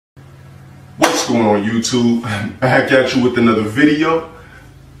What's going on, YouTube? Back at you with another video.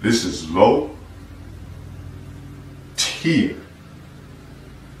 This is Low Tier.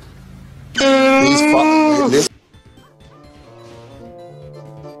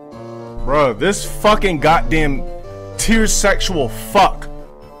 Bruh, this fucking goddamn Tertris fuck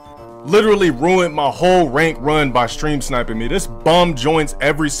literally ruined my whole rank run by stream sniping me. This bum joins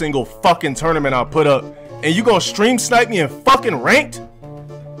every single fucking tournament I put up, and you gonna stream snipe me in fucking ranked?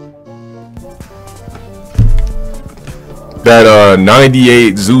 That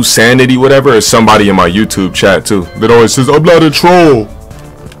 98 Zoo Sanity whatever is somebody in my YouTube chat too. That always says I'm not a troll.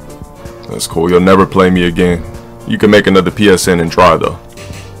 That's cool. You'll never play me again. You can make another PSN and try though.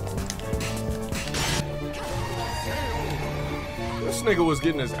 This nigga was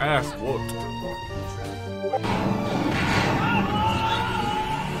getting his ass whooped.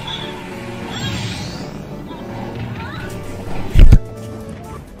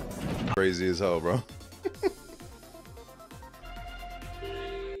 Crazy as hell, bro.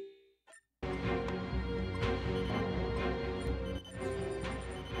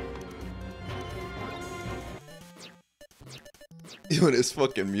 Yo, this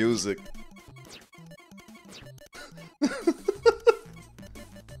fucking music. That's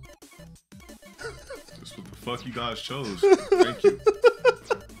what the fuck you guys chose. Thank you.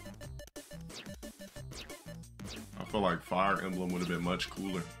 I feel like Fire Emblem would have been much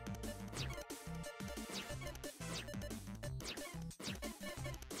cooler.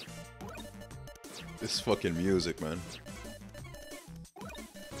 This fucking music, man.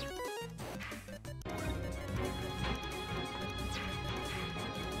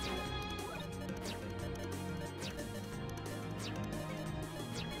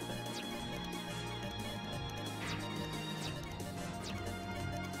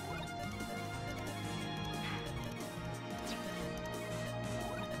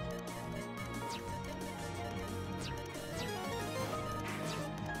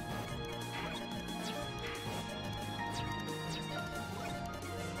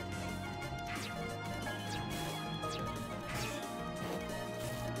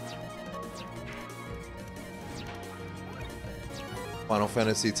 Final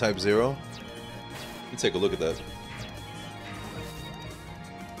Fantasy Type 0. Let me take a look at that.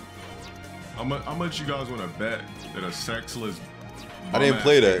 How much you guys want to bet that a sexless I didn't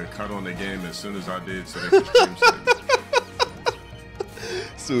play that. Cut on the game as soon as I did, so they could stream snipe.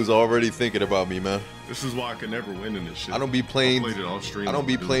 Sue's already thinking about me, man. This is why I can never win in this shit. I don't be playing. I played it off stream. I don't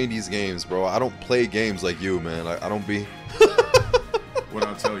be playing these games, bro. I don't play games like you, man. I don't be. What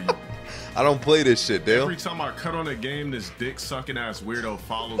I tell you. I don't play this shit, Dale. Every time I cut on a game, this dick sucking ass weirdo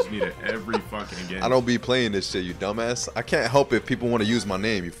follows me to every fucking game. I don't be playing this shit, you dumbass. I can't help it. People want to use my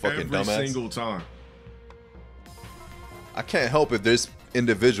name, you fucking dumbass. Every single time. I can't help it. There's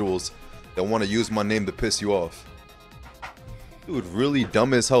individuals that want to use my name to piss you off. Dude, really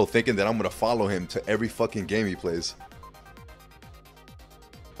dumb as hell, thinking that I'm gonna follow him to every fucking game he plays.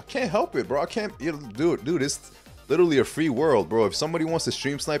 I can't help it, bro. I can't, dude. It's literally a free world, bro. If somebody wants to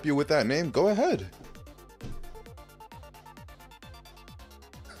stream snipe you with that name, go ahead.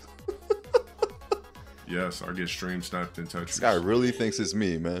 Yes, I get stream sniped in Tertris. This guy really thinks it's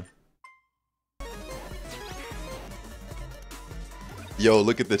me, man. Yo,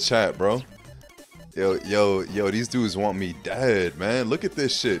 look at the chat, bro. Yo, these dudes want me dead, man. Look at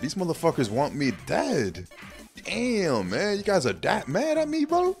this shit. These motherfuckers want me dead. Damn, man. You guys are that mad at me,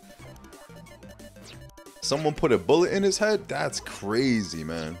 bro? Someone put a bullet in his head? That's crazy,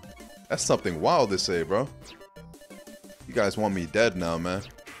 man. That's something wild to say, bro. You guys want me dead now, man.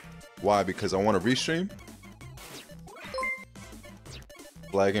 Why? Because I want to restream?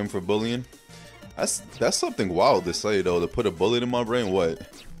 Flag him for bullying? That's something wild to say, though. To put a bullet in my brain? What?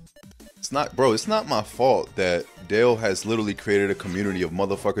 It's not, bro, it's not my fault that Dale has literally created a community of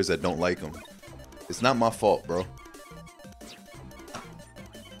motherfuckers that don't like him. It's not my fault, bro.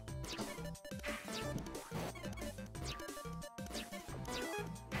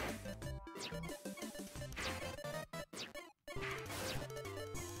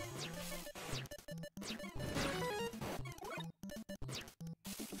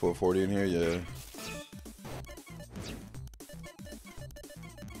 $440 in here, yeah.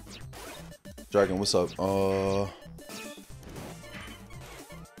 Dragon, what's up?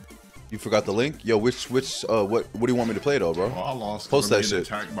 You forgot the link? Yo, what do you want me to play though, bro? Oh, I lost. Post that shit. shit.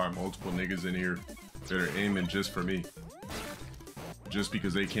 Attacked by multiple niggas in here that are aiming just for me, just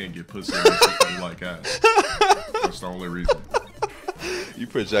because they can't get pussy like ass. That's the only reason. You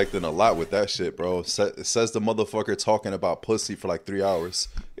projecting a lot with that shit, bro. It says the motherfucker talking about pussy for like 3 hours.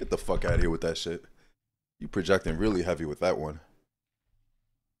 Get the fuck out of here with that shit. You projecting really heavy with that one.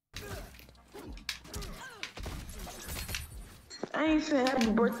 I ain't saying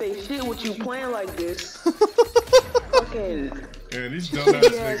happy birthday shit with you playing like this. Fucking. Man, these dumbass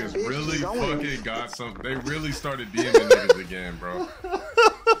niggas really fucking got something. They really started DMing niggas again, bro.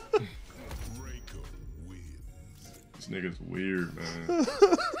 This nigga's weird, man.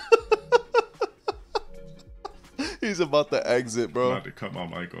 He's about to exit, bro. I'm about to cut my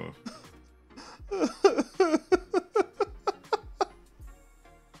mic off.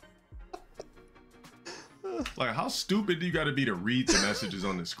 Like, how stupid do you gotta be to read the messages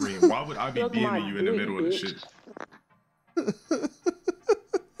on the screen? Why would I be DMing you in the middle of the shit?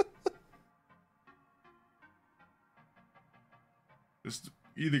 This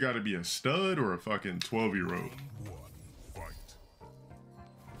either gotta be a stud or a fucking 12-year-old.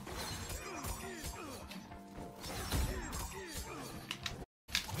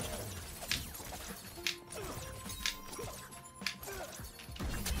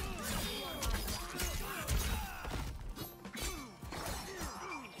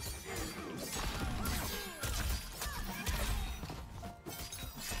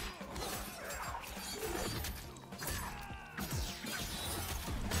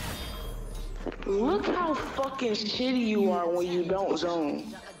 Look how fucking shitty you are when you don't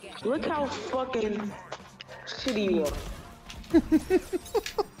zone. Look how fucking shitty you are.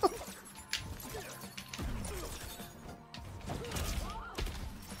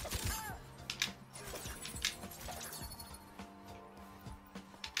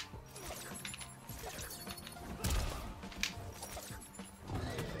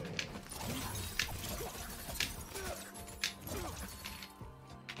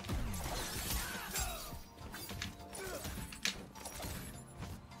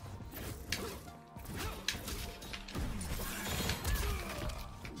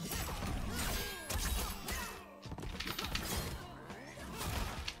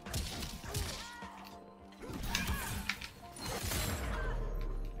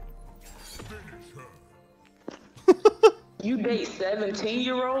 You date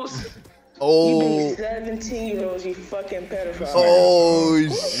 17-year-olds? Oh. You date 17-year-olds, you fucking pedophile. Oh,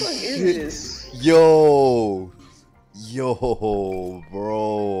 shit. What the fuck is this? Yo,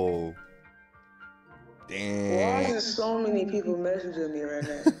 bro. Damn. Why is there so many people messaging me right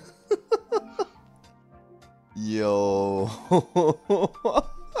now? Yo.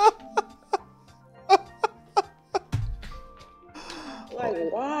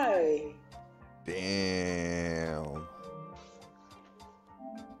 Like, why? Damn.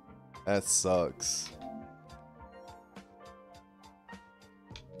 That sucks.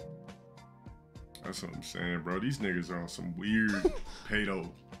 That's what I'm saying, bro. These niggas are on some weird pedo.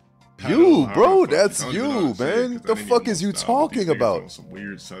 You, bro, that's you, you, man. What the fuck is you talking about? On some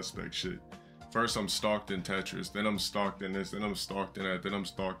weird suspect shit. First, I'm stalked in Tetris, then I'm stalked in this, then I'm stalked in that, then I'm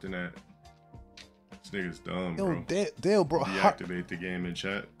stalked in that. This nigga's dumb, bro. Yo, Dale, bro. Deactivate the game in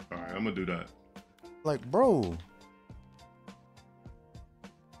chat. All right, I'm gonna do that. Like, bro.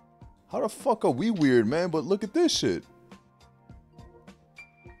 How the fuck are we weird, man? But look at this shit.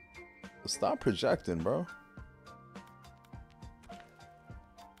 Stop projecting, bro.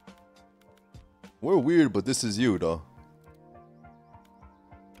 We're weird, but this is you, though.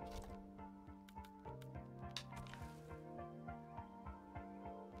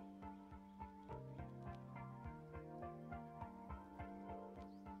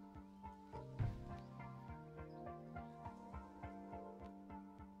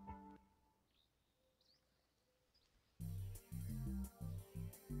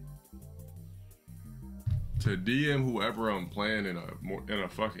 To DM whoever I'm playing in a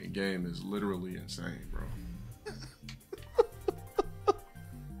fucking game is literally insane, bro.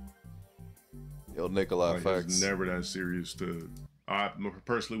 Yo, Nikolai, like, facts. It's never that serious to. I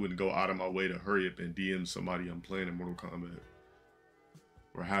personally wouldn't go out of my way to hurry up and DM somebody I'm playing in Mortal Kombat,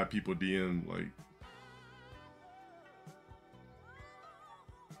 or have people DM like.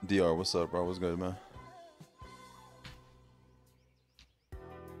 DR, what's up, bro? What's good, man?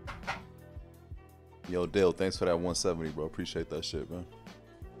 Yo, Dale, thanks for that 170, bro. Appreciate that shit, man.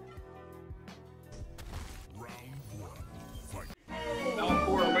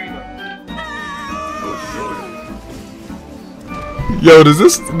 Yo, does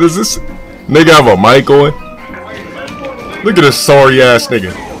this nigga have a mic on? Look at this sorry ass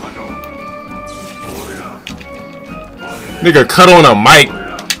nigga. Nigga cut on a mic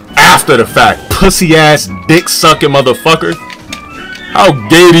after the fact. Pussy ass dick sucking motherfucker. How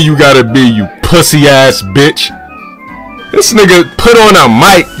gay do you gotta be, you pussy ass bitch? This nigga put on a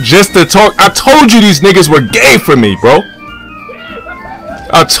mic just to talk. I told you these niggas were gay for me, bro.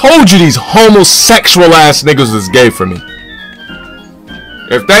 I told you these homosexual ass niggas was gay for me.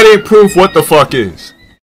 If that ain't proof, what the fuck is?